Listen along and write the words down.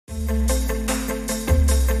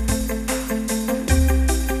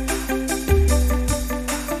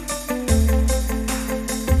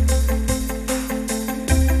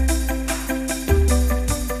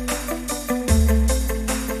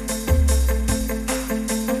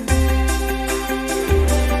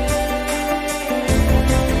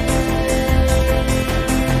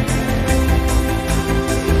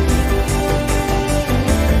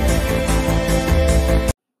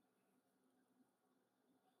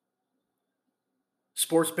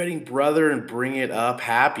Sports betting brother and bring it up.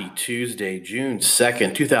 Happy Tuesday, June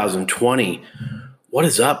 2nd, 2020. What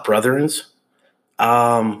is up, brethrens?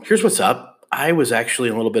 Here's what's up. I was actually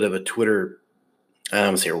in a little bit of a Twitter, I don't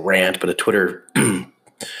want to say a rant, but a Twitter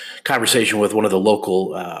conversation with one of the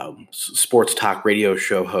local sports talk radio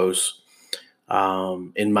show hosts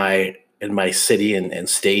in my city and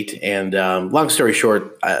state. And long story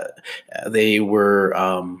short, they were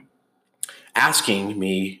asking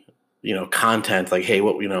me, content like, hey,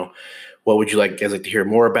 what would you guys like to hear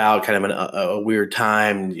more about? Kind of a weird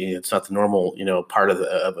time. It's not the normal, part of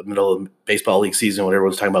the middle of baseball league season when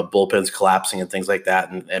everyone's talking about bullpens collapsing and things like that,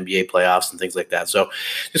 and NBA playoffs and things like that. So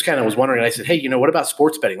just kind of was wondering, and I said, hey, what about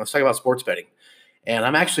sports betting? Let's talk about sports betting. And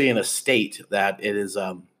I'm actually in a state that it is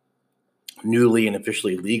newly and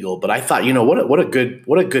officially legal. But I thought, what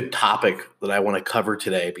a good topic that I want to cover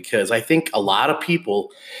today, because I think a lot of people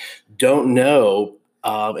don't know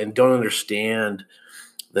and don't understand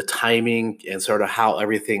the timing and sort of how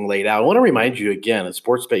everything laid out. I want to remind you again, at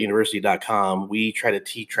sportsbetuniversity.com, we try to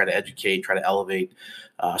teach, try to educate, try to elevate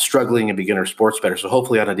struggling and beginner sports bettors. So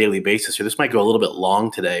hopefully on a daily basis here, this might go a little bit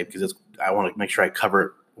long today because I want to make sure I cover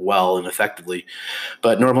it well and effectively.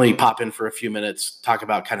 But normally pop in for a few minutes, talk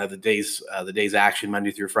about kind of the day's action Monday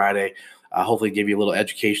through Friday. Hopefully give you a little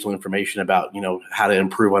educational information about, how to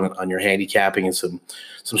improve on your handicapping and some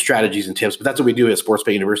strategies and tips. But that's what we do at Sports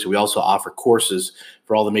Bet University. We also offer courses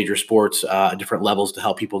for all the major sports at different levels to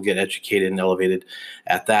help people get educated and elevated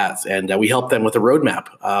at that. And we help them with a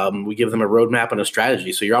roadmap. We give them a roadmap and a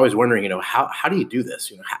strategy. So you're always wondering, how do you do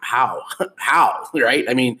this? How, right?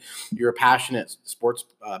 I mean, you're a passionate sports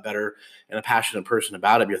bettor and a passionate person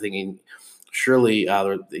about it. You're thinking, surely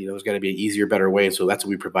there's got to be an easier, better way. So that's what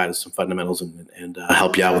we provide, is some fundamentals and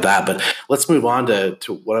help you out with that. But let's move on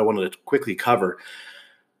to what I wanted to quickly cover.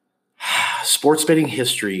 Sports betting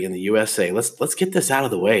history in the USA. Let's get this out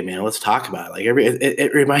of the way, man. Let's talk about it.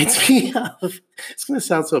 It reminds me of, it's going to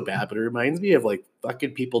sound so bad, but it reminds me of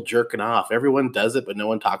fucking people jerking off. Everyone does it, but no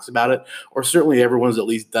one talks about it. Or certainly everyone's at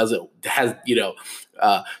least does it, has,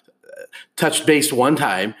 touched base one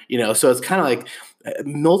time, so it's kind of like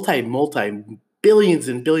multi billions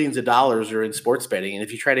and billions of dollars are in sports betting. And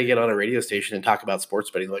if you try to get on a radio station and talk about sports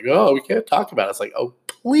betting, oh, we can't talk about it. It's like, oh,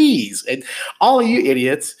 please. And all of you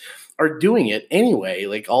idiots are doing it anyway.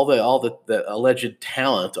 All the alleged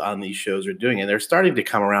talent on these shows are doing it. They're starting to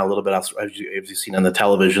come around a little bit, as you've seen on the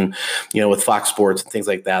television, with Fox Sports and things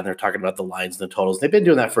like that. And they're talking about the lines and the totals. They've been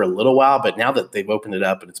doing that for a little while, but now that they've opened it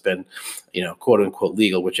up and it's been, quote unquote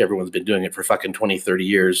legal, which everyone's been doing it for fucking 20, 30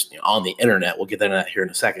 years on the internet. We'll get into that here in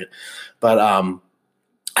a second. But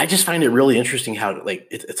I just find it really interesting how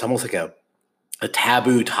it's almost like a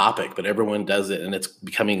taboo topic, but everyone does it and it's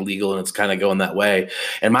becoming legal and it's kind of going that way.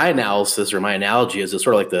 And my analysis, or my analogy, is it's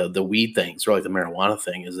sort of like the weed thing, sort of like the marijuana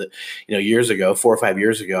thing, is that, years ago, 4 or 5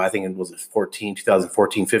 years ago, I think it was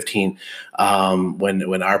 2014, 15,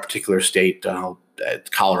 when our particular state,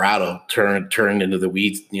 Colorado turned into the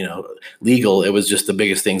weeds, legal. It was just the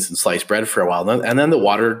biggest thing since sliced bread for a while. And then the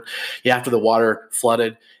water, after the water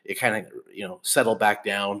flooded, it kind of, settled back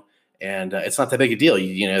down. And it's not that big a deal.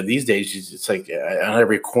 These days, it's like on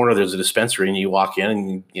every corner there's a dispensary, and you walk in,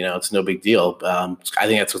 and it's no big deal. I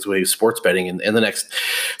think that's what's the way of sports betting in the next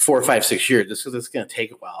 4 or 5, 6 years, just because it's going to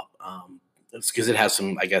take a while. It's because it has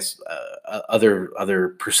some, I guess,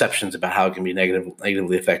 other perceptions about how it can be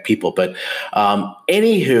negatively affect people. But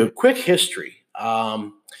anywho, quick history.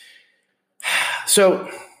 So,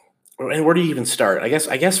 and where do you even start? I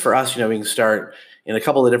guess for us, we can start in a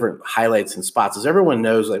couple of different highlights and spots. As everyone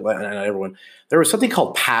knows, not everyone, there was something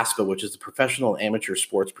called PASPA, which is the Professional Amateur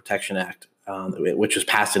Sports Protection Act, which was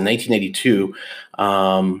passed in 1982.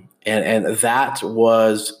 And that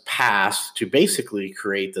was passed to basically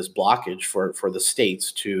create this blockage for the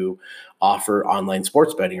states to offer online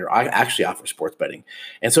sports betting, or actually offer sports betting.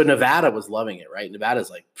 And so Nevada was loving it, right?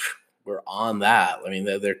 Nevada's like, we're on that. I mean,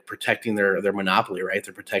 they're protecting their monopoly, right?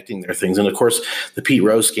 They're protecting their things. And of course, the Pete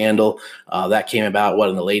Rose scandal that came about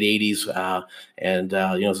in the late 80s,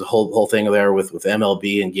 there's a whole thing there with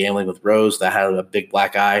MLB and gambling with Rose that had a big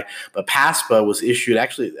black eye. But PASPA was issued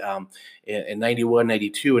actually in 91,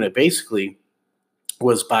 92, and it basically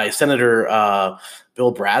was by Senator Bill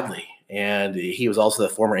Bradley. And he was also the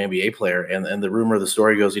former NBA player. And the rumor of the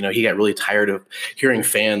story goes, he got really tired of hearing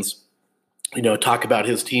fans talk about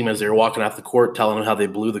his team as they were walking off the court, telling them how they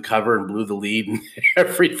blew the cover and blew the lead and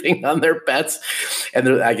everything on their bets.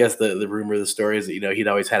 And I guess the rumor of the story is that, he'd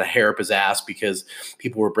always had a hair up his ass because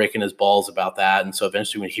people were breaking his balls about that. And so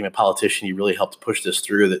eventually when he became a politician, he really helped push this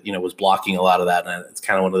through that, was blocking a lot of that. And it's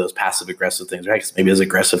kind of one of those passive aggressive things, right? Maybe it's an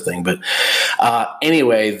aggressive thing. But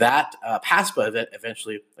anyway, that PASPA event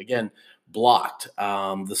eventually, again, blocked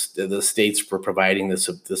the states for providing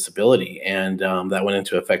this ability, and that went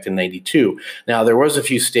into effect in '92. Now there was a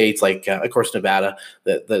few states, like of course Nevada,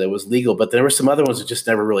 that it was legal, but there were some other ones that just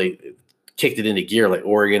never really kicked it into gear, like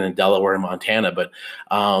Oregon and Delaware and Montana. But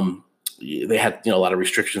they had a lot of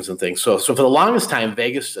restrictions and things. So for the longest time,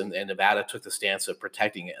 Vegas and Nevada took the stance of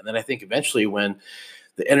protecting it, and then I think eventually when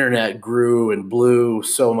the internet grew and blew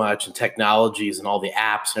so much, and technologies and all the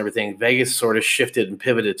apps and everything, Vegas sort of shifted and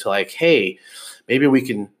pivoted to like, hey, maybe we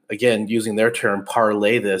can, again, using their term,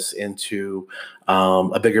 parlay this into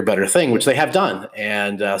a bigger, better thing, which they have done.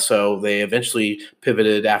 And so they eventually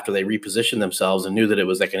pivoted after they repositioned themselves and knew that it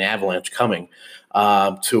was like an avalanche coming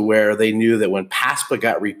to where they knew that when PASPA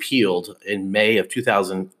got repealed in May of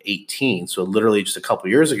 2018, so literally just a couple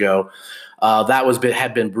years ago, that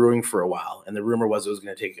had been brewing for a while, and the rumor was it was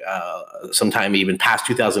going to take some time, even past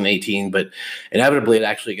 2018. But inevitably, it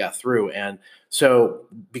actually got through. And so,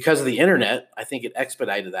 because of the internet, I think it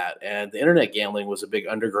expedited that. And the internet gambling was a big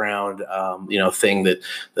underground, thing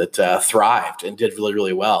that thrived and did really,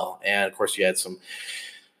 really well. And of course, you had some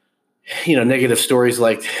negative stories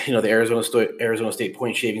like, the Arizona State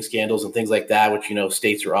point shaving scandals and things like that, which,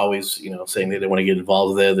 states are always, saying they don't want to get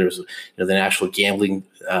involved with it. There's, the National Gambling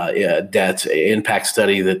Debt Impact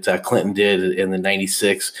Study that Clinton did in the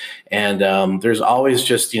 '96. And there's always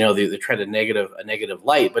just, they tried a negative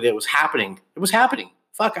light, but it was happening. It was happening.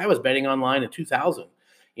 Fuck, I was betting online in 2000.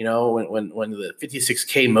 When the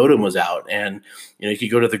 56K modem was out, and you could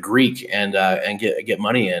go to the Greek and get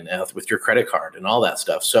money in with your credit card and all that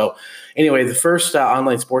stuff. So anyway, the first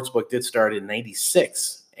online sports book did start in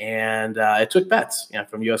 '96, and it took bets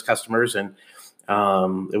from U.S. customers, and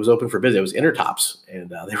it was open for business. It was Intertops, and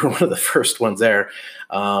they were one of the first ones there.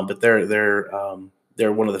 But they're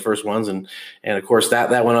one of the first ones, and of course that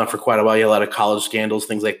went on for quite a while. You had a lot of college scandals,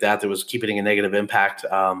 things like that was keeping a negative impact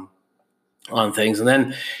on things. And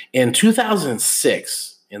then in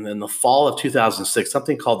 2006, and then the fall of 2006,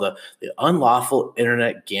 something called the Unlawful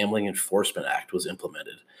Internet Gambling Enforcement Act was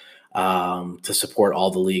implemented to support all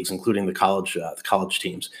the leagues, including the college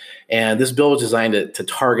teams. And this bill was designed to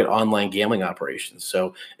target online gambling operations.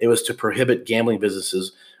 So it was to prohibit gambling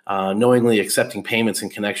businesses knowingly accepting payments in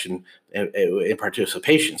connection in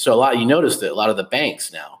participation. So you notice that a lot of the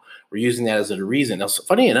banks now were using that as a reason. Now,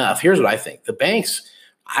 funny enough, here's what I think. The banks,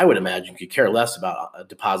 I would imagine, could care less about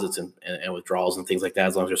deposits and withdrawals and things like that,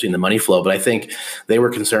 as long as they're seeing the money flow. But I think they were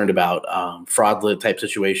concerned about fraudulent type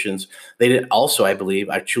situations. They did also, I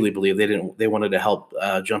truly believe they wanted to help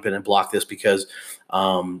jump in and block this because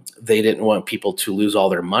they didn't want people to lose all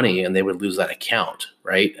their money, and they would lose that account,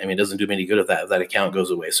 right? I mean, it doesn't do me any good if that account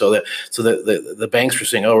goes away. So the banks were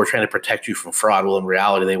saying, oh, we're trying to protect you from fraud. Well, in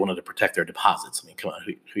reality, they wanted to protect their deposits. I mean, come on,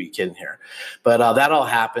 who are you kidding here? But that all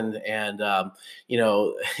happened. And,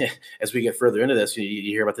 as we get further into this, you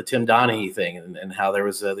hear about the Tim Donaghy thing and how there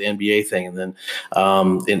was the NBA thing. And then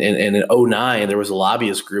in '09, there was a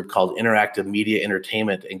lobbyist group called Interactive Media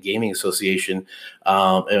Entertainment and Gaming Association.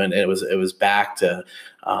 And it was backed,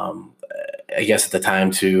 I guess at the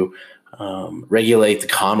time, to regulate the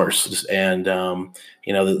commerce. And,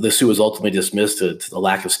 the suit was ultimately dismissed to the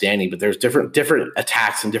lack of standing. But there's different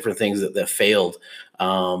attacks and different things that failed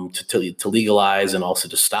to legalize and also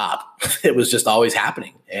to stop. It was just always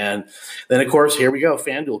happening. And then, of course, here we go.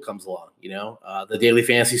 FanDuel comes along, the daily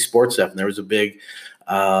fantasy sports stuff. And there was a big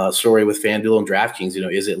story with FanDuel and DraftKings,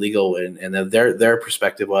 is it legal? And then their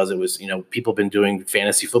perspective was, people have been doing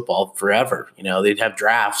fantasy football forever. They'd have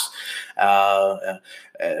drafts, have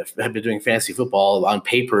been doing fantasy football on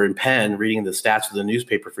paper and pen, reading the stats of the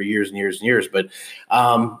newspaper for years and years and years. But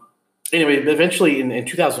anyway, eventually in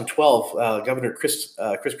 2012, Governor Chris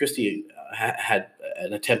Christie had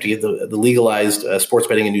an attempt to get the legalized sports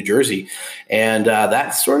betting in New Jersey. And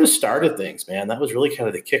that sort of started things, man. That was really kind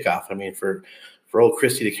of the kickoff. I mean, for old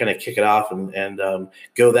Christie to kind of kick it off and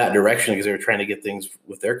go that direction, because they were trying to get things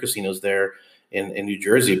with their casinos there in New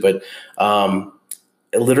Jersey. But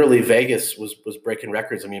literally Vegas was breaking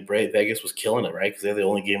records. I mean, Vegas was killing it, right? Because they're the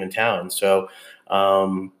only game in town. So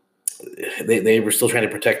they were still trying to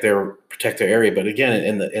protect their area. But again,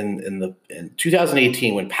 in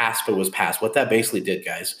 2018, when PASPA was passed, what that basically did,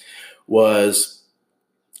 guys, was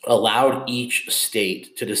allowed each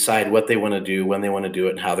state to decide what they want to do, when they want to do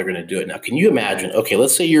it, and how they're going to do it. Now, can you imagine? Okay,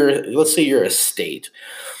 let's say you're a state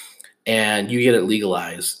and you get it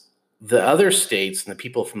legalized. The other states and the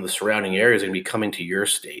people from the surrounding areas are going to be coming to your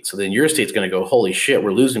state. So then your state's going to go, holy shit,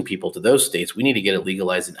 we're losing people to those states. We need to get it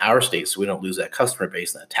legalized in our state so we don't lose that customer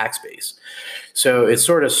base and that tax base. So it's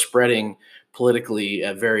sort of spreading politically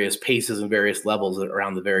at various paces and various levels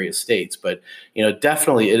around the various states. But,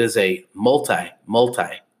 definitely it is a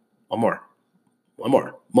one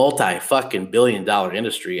more multi-fucking billion-dollar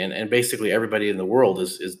industry, and basically everybody in the world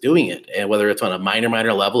is doing it. And whether it's on a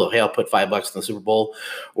minor level of, hey, I'll put $5 in the Super Bowl,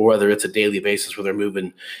 or whether it's a daily basis where they're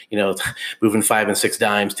moving 5 and 6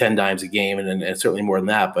 dimes, 10 dimes a game, and certainly more than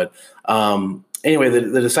that. But anyway,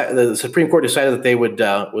 the Supreme Court decided that they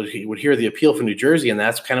would hear the appeal from New Jersey, and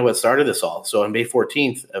that's kind of what started this all. So on May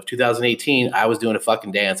 14th of 2018, I was doing a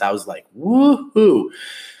fucking dance. I was like, woohoo.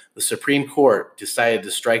 The Supreme Court decided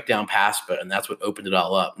to strike down PASPA, and that's what opened it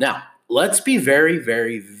all up. Now, let's be very,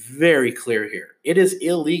 very, very clear here. It is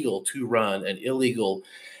illegal to run an illegal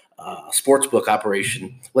sportsbook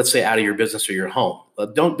operation, let's say out of your business or your home.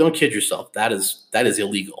 Don't kid yourself. That is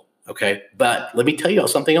illegal. Okay. But let me tell you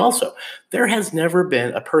something also. There has never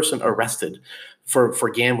been a person arrested for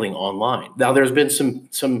gambling online. Now, there's been some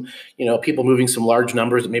people moving some large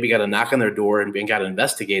numbers that maybe got a knock on their door and got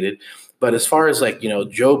investigated. But as far as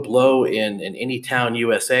Joe Blow in any town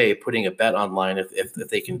USA putting a bet online, if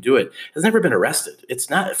they can do it, has never been arrested. It's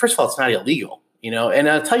not. First of all, it's not illegal, and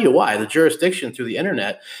I'll tell you why. The jurisdiction through the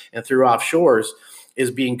internet and through offshores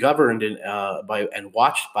is being governed and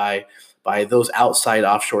watched by those outside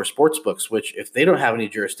offshore sports books, which if they don't have any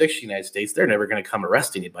jurisdiction in the United States, they're never going to come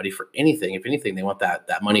arrest anybody for anything. If anything, they want that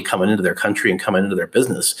money coming into their country and coming into their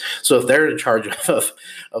business. So if they're in charge of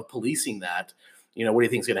policing that, what do you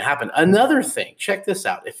think is going to happen? Another thing, check this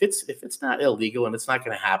out. If it's not illegal and it's not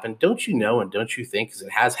going to happen, don't you know and don't you think, because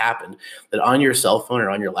it has happened, that on your cell phone or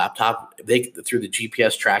on your laptop, through the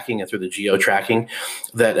GPS tracking and through the geo tracking,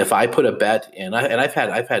 that if I put a bet in, I've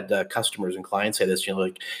had customers and clients say this,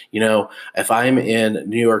 if I'm in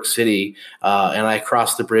New York City and I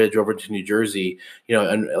cross the bridge over to New Jersey,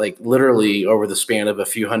 and like literally over the span of a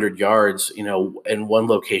few hundred yards, in one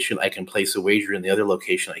location I can place a wager, in the other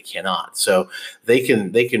location I cannot. So they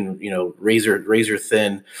can razor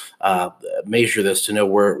thin measure this to know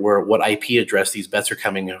where what IP address these bets are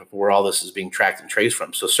coming, where all this is being tracked and traced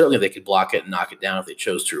from. So certainly they could block it and knock it down if they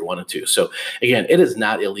chose to or wanted to. So again, it is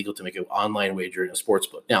not illegal to make an online wager in a sports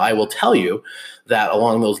book. Now, I will tell you that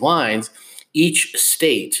along those lines, each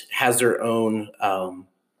state has their own.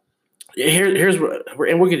 Here's where,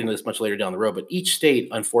 and we'll get into this much later down the road, but each state,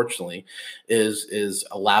 unfortunately, is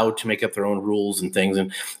allowed to make up their own rules and things.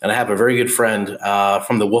 And I have a very good friend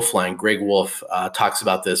from the Wolf Line, Greg Wolf, talks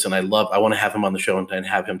about this, and I want to have him on the show and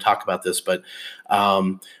have him talk about this. But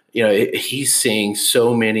he's seeing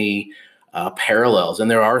so many parallels,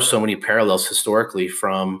 and there are so many parallels historically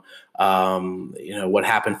from what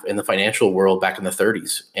happened in the financial world back in the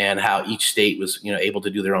 30s, and how each state was, able to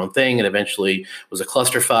do their own thing, and eventually was a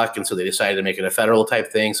clusterfuck. And so they decided to make it a federal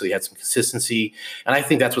type thing. So you had some consistency. And I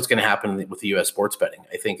think that's what's going to happen with the U.S. sports betting.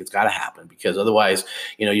 I think it's got to happen, because otherwise,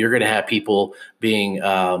 you're going to have people being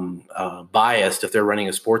biased if they're running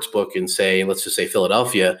a sports book in, let's just say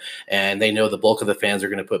Philadelphia, and they know the bulk of the fans are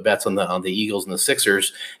going to put bets on the Eagles and the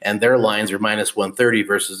Sixers, and their lines are minus 130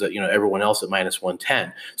 versus everyone else at minus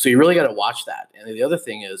 110. So you really got to watch that. And the other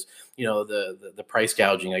thing is, the price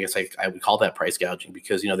gouging. I guess I would call that price gouging,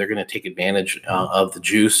 because they're going to take advantage of the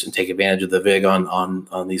juice and take advantage of the vig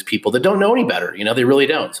on these people that don't know any better. They really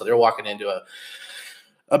don't. So they're walking into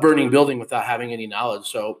a burning building without having any knowledge.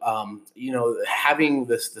 So having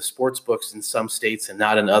the sports books in some states and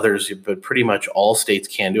not in others, but pretty much all states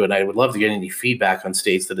can do it. And I would love to get any feedback on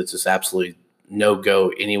states that it's just absolutely no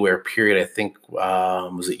go anywhere, period. I think,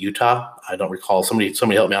 was it Utah? I don't recall. Somebody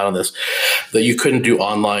help me out on this, that you couldn't do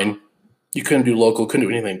online, you couldn't do local, couldn't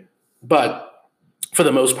do anything. But for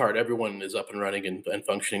the most part, everyone is up and running and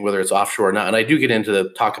functioning, whether it's offshore or not. And I do get into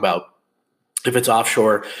the talk about, if it's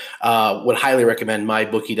offshore, would highly recommend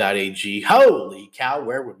mybookie.ag. Holy cow,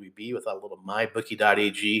 where would we be without a little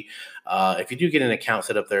mybookie.ag? If you do get an account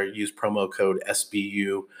set up there, use promo code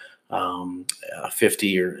SBU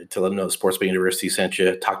 50, or to let them know the Sports Betting University sent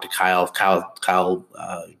you. Talk to Kyle,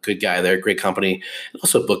 good guy there, great company. And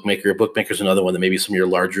also Bookmaker. Bookmaker's another one that maybe some of your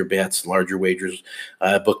larger bets, larger wagers,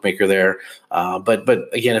 Bookmaker there. But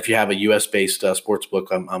again, if you have a US based sports book,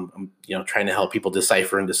 I'm trying to help people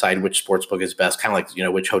decipher and decide which sports book is best, kind of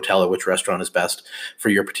like which hotel or which restaurant is best for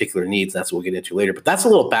your particular needs. That's what we'll get into later. But that's a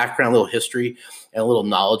little background, a little history and a little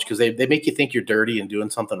knowledge, because they make you think you're dirty and doing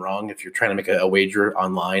something wrong if you're trying to make a wager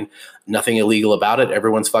online. Nothing illegal about it.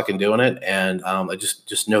 Everyone's fucking doing it. And I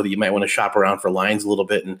just know that you might want to shop around for lines a little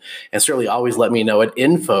bit, and certainly always let me know at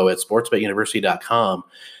info@sportsbetuniversity.com.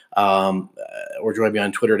 Or join me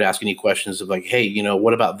on Twitter to ask any questions of like, hey,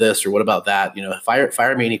 what about this or what about that?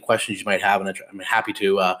 Fire me any questions you might have, and I'm happy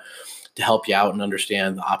to help you out and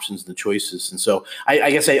understand the options and the choices. And so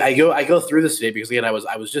I guess I go through this today because again, I was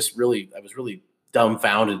really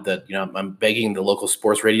dumbfounded that I'm begging the local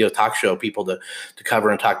sports radio talk show people to cover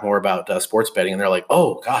and talk more about sports betting, and they're like,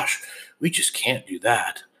 oh gosh, we just can't do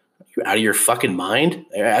that. You're out of your fucking mind.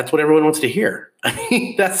 That's what everyone wants to hear. I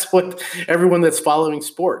mean, that's what everyone that's following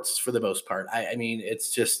sports for the most part. I mean,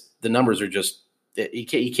 it's just the numbers are just you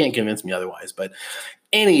can't convince me otherwise. But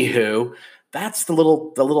anywho, that's the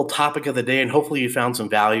little topic of the day, and hopefully you found some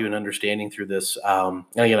value and understanding through this. And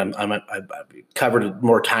again, I've covered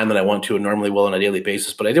more time than I want to and normally will on a daily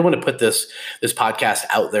basis, but I did want to put this podcast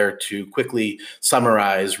out there to quickly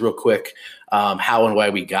summarize real quick how and why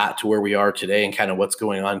we got to where we are today and kind of what's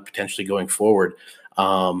going on potentially going forward.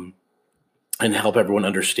 And help everyone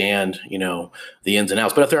understand, the ins and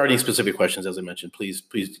outs. But if there are any specific questions, as I mentioned, please,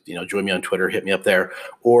 join me on Twitter, hit me up there,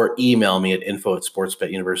 or email me at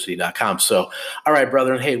info@sportsbetuniversity.com. So, all right,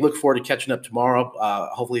 brethren, hey, look forward to catching up tomorrow.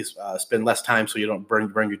 Hopefully spend less time so you don't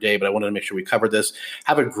burn your day, but I wanted to make sure we covered this.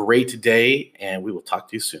 Have a great day, and we will talk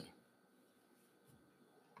to you soon.